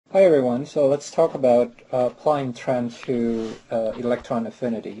Hi everyone, so let's talk about applying trend to electron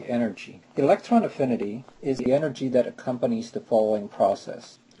affinity energy. Electron affinity is the energy that accompanies the following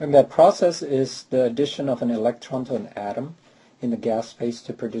process. And that process is the addition of an electron to an atom in the gas phase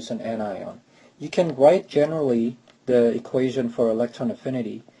to produce an anion. You can write generally the equation for electron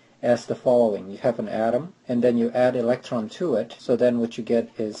affinity as the following. You have an atom and then you add electron to it, so then what you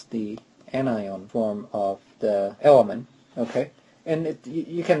get is the anion form of the element, okay? And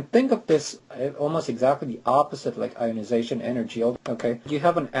you can think of this almost exactly the opposite, like ionization energy. Okay, you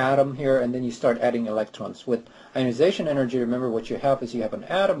have an atom here, and then you start adding electrons. With ionization energy, remember what you have is you have an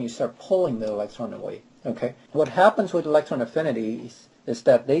atom, you start pulling the electron away. Okay, what happens with electron affinity is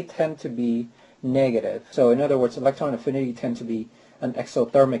that they tend to be negative. So in other words, electron affinity tend to be an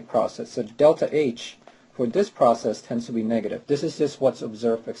exothermic process. So delta H for this process tends to be negative. This is just what's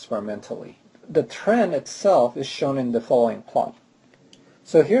observed experimentally. The trend itself is shown in the following plot.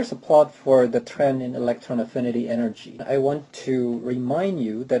 So here's a plot for the trend in electron affinity energy. I want to remind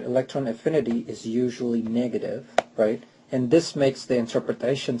you that electron affinity is usually negative, right? And this makes the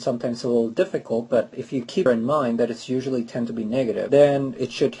interpretation sometimes a little difficult, but if you keep in mind that it's usually tend to be negative, then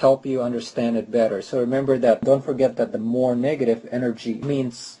it should help you understand it better. So remember that, don't forget that the more negative energy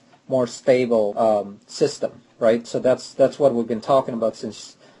means more stable system, right? So that's what we've been talking about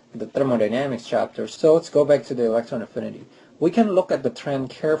since the thermodynamics chapter. So let's go back to the electron affinity. We can look at the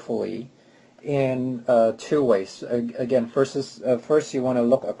trend carefully in two ways. Again, first you want to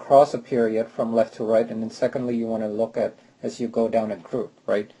look across a period from left to right, and then secondly you want to look at as you go down a group,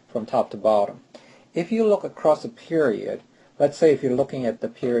 right, from top to bottom. If you look across a period, let's say if you're looking at the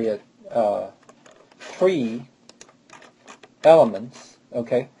period 3 elements,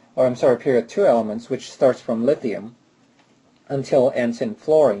 okay, or I'm sorry, period 2 elements, which starts from lithium until ends in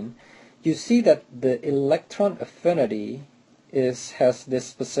fluorine, you see that the electron affinity has this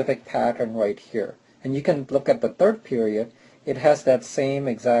specific pattern right here. And you can look at the third period, it has that same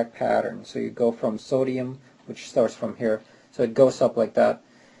exact pattern. So you go from sodium, which starts from here, so it goes up like that.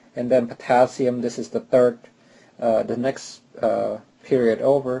 And then potassium, this is the third, the next period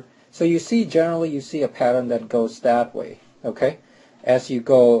over. So you see, generally you see a pattern that goes that way, okay? As you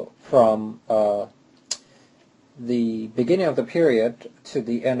go from the beginning of the period to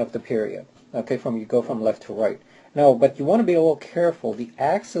the end of the period, okay? You go from left to right. Now, but you want to be a little careful. The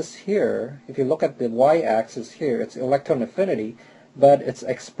axis here, if you look at the y-axis here, it's electron affinity, but it's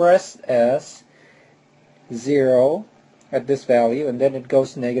expressed as 0 at this value, and then it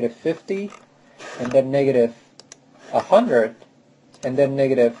goes negative 50, and then negative 100, and then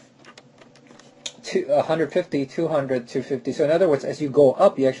negative 150, 200, 250. So in other words, as you go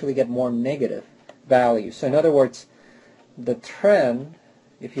up, you actually get more negative values. So in other words, the trend,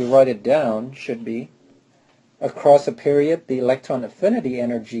 if you write it down, should be across a period, the electron affinity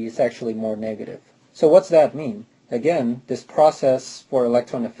energy is actually more negative. So what's that mean? Again, this process for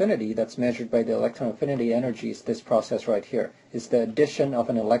electron affinity that's measured by the electron affinity energy is this process right here. Is the addition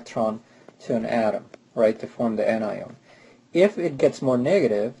of an electron to an atom, right, to form the anion. If it gets more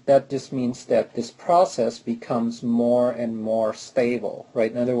negative, that just means that this process becomes more and more stable,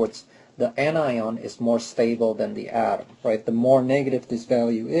 right? In other words, the anion is more stable than the atom, right? The more negative this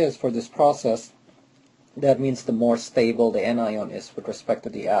value is for this process, that means the more stable the anion is with respect to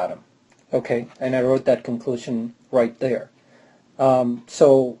the atom. Okay, and I wrote that conclusion right there.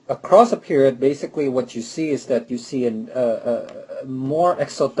 So across a period, basically what you see is that you see a more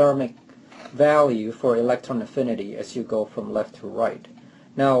exothermic value for electron affinity as you go from left to right.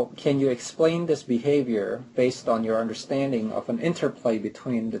 Now, can you explain this behavior based on your understanding of an interplay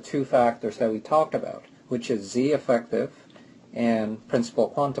between the two factors that we talked about, which is Z effective and principal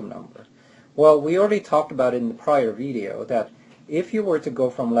quantum number? Well, we already talked about in the prior video that if you were to go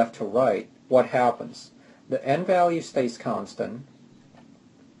from left to right, what happens? The n value stays constant,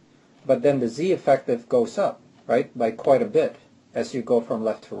 but then the Z effective goes up, right, by quite a bit as you go from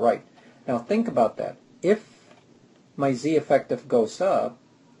left to right. Now think about that. If my Z effective goes up,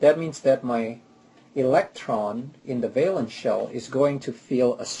 that means that my electron in the valence shell is going to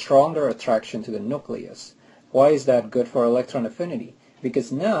feel a stronger attraction to the nucleus. Why is that good for electron affinity?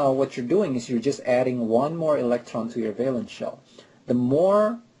 Because now what you're doing is you're just adding one more electron to your valence shell. The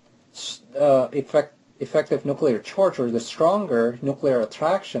more effective nuclear charge, or the stronger nuclear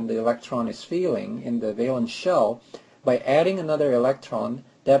attraction the electron is feeling in the valence shell, by adding another electron,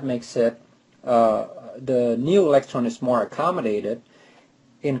 that makes it, the new electron is more accommodated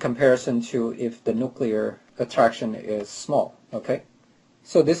in comparison to if the nuclear attraction is small, okay?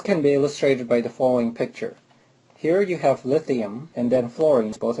 So this can be illustrated by the following picture. here you have lithium and then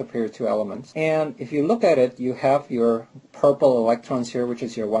fluorine, both appear two elements. And if you look at it, you have your purple electrons here, which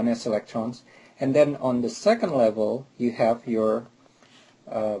is your 1s electrons. And then on the second level, you have your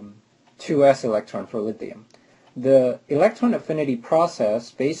 2s electron for lithium. The electron affinity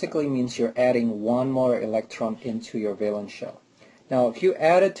process basically means you're adding one more electron into your valence shell. Now, if you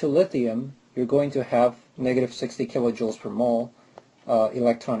add it to lithium, you're going to have negative 60 kilojoules per mole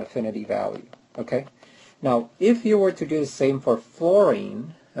electron affinity value. Okay. Now, if you were to do the same for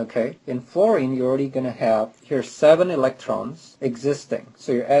fluorine, okay, in fluorine you're already going to have here 7 electrons existing.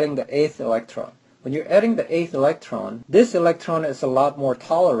 So you're adding the 8th electron. When you're adding the 8th electron, this electron is a lot more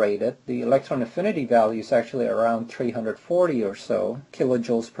tolerated. The electron affinity value is actually around 340 or so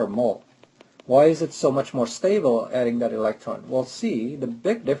kilojoules per mole. Why is it so much more stable adding that electron? Well, see, the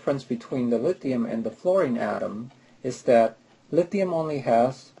big difference between the lithium and the fluorine atom is that lithium only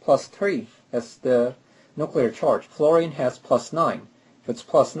has +3 as the nuclear charge. Fluorine has +9. If it's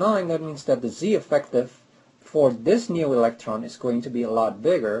 +9, that means that the Z effective for this new electron is going to be a lot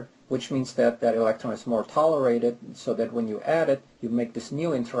bigger, which means that that electron is more tolerated, so that when you add it, you make this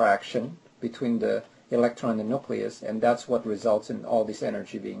new interaction between the electron and the nucleus, and that's what results in all this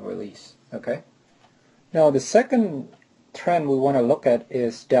energy being released. Okay? Now, the second trend we want to look at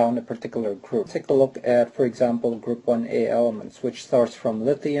is down a particular group. Take a look at, for example, group 1A elements, which starts from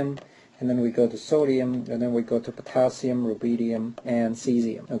lithium, and then we go to sodium, and then we go to potassium, rubidium, and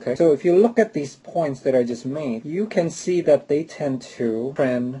cesium. Okay, so if you look at these points that I just made, you can see that they tend to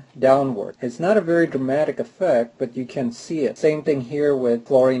trend downward. It's not a very dramatic effect, but you can see it. Same thing here with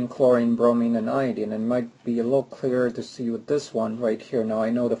fluorine, chlorine, bromine, and iodine. It might be a little clearer to see with this one right here. Now,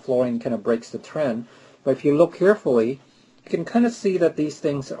 I know the fluorine kind of breaks the trend, but if you look carefully, you can kind of see that these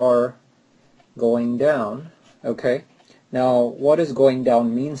things are going down. Okay. Now, what does going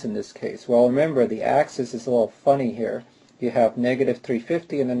down means in this case? Well, remember, the axis is a little funny here. You have negative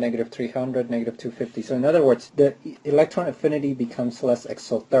 350 and then negative 300, negative 250. So in other words, the electron affinity becomes less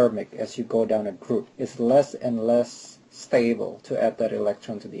exothermic as you go down a group. It's less and less stable to add that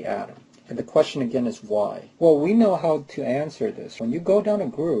electron to the atom. And the question again is why? Well, we know how to answer this. When you go down a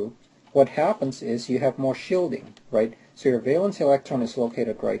group, what happens is you have more shielding, right? So your valence electron is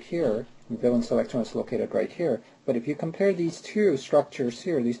located right here, and valence electron is located right here. But if you compare these two structures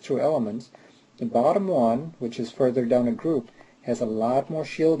here, these two elements, the bottom one, which is further down a group, has a lot more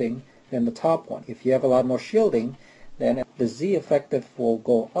shielding than the top one. If you have a lot more shielding, then the Z effective will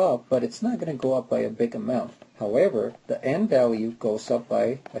go up, but it's not going to go up by a big amount. However, the N value goes up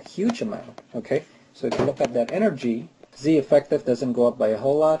by a huge amount. Okay, so if you look at that energy, Z effective doesn't go up by a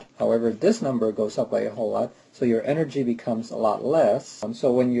whole lot. However, this number goes up by a whole lot, so your energy becomes a lot less.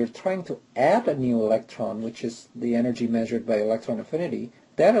 So when you're trying to add a new electron, which is the energy measured by electron affinity,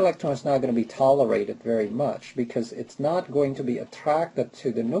 that electron is not going to be tolerated very much because it's not going to be attracted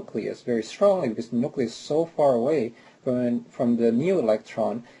to the nucleus very strongly because the nucleus is so far away from the new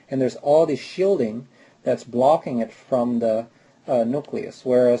electron, and there's all this shielding that's blocking it from the nucleus.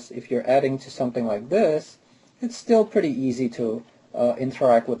 Whereas if you're adding to something like this, it's still pretty easy to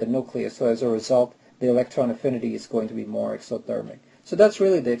interact with the nucleus. So as a result, the electron affinity is going to be more exothermic. So that's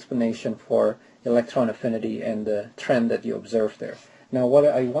really the explanation for electron affinity and the trend that you observe there. Now, what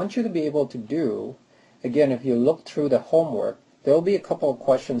I want you to be able to do, again, if you look through the homework, there'll be a couple of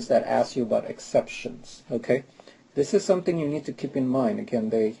questions that ask you about exceptions. Okay, this is something you need to keep in mind.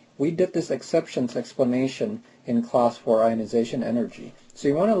 Again, we did this exceptions explanation in class for ionization energy. So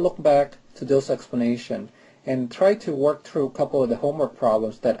you want to look back to those explanations and try to work through a couple of the homework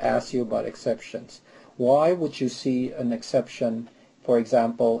problems that ask you about exceptions. Why would you see an exception, for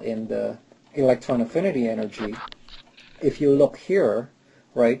example, in the electron affinity energy? If you look here,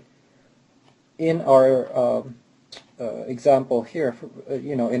 right, in our example here,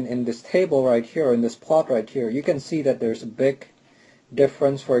 in this table right here, in this plot right here, you can see that there's a big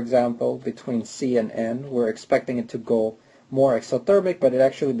difference, for example, between C and N. We're expecting it to go more exothermic, but it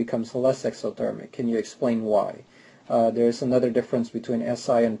actually becomes less exothermic. Can you explain why? There's another difference between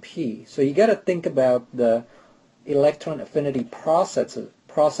Si and P. So you got to think about the electron affinity process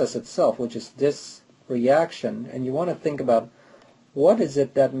itself, which is this reaction, and you want to think about what is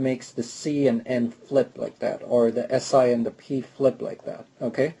it that makes the C and N flip like that, or the Si and the P flip like that.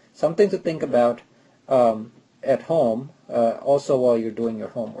 Okay, something to think about at home, also while you're doing your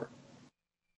homework.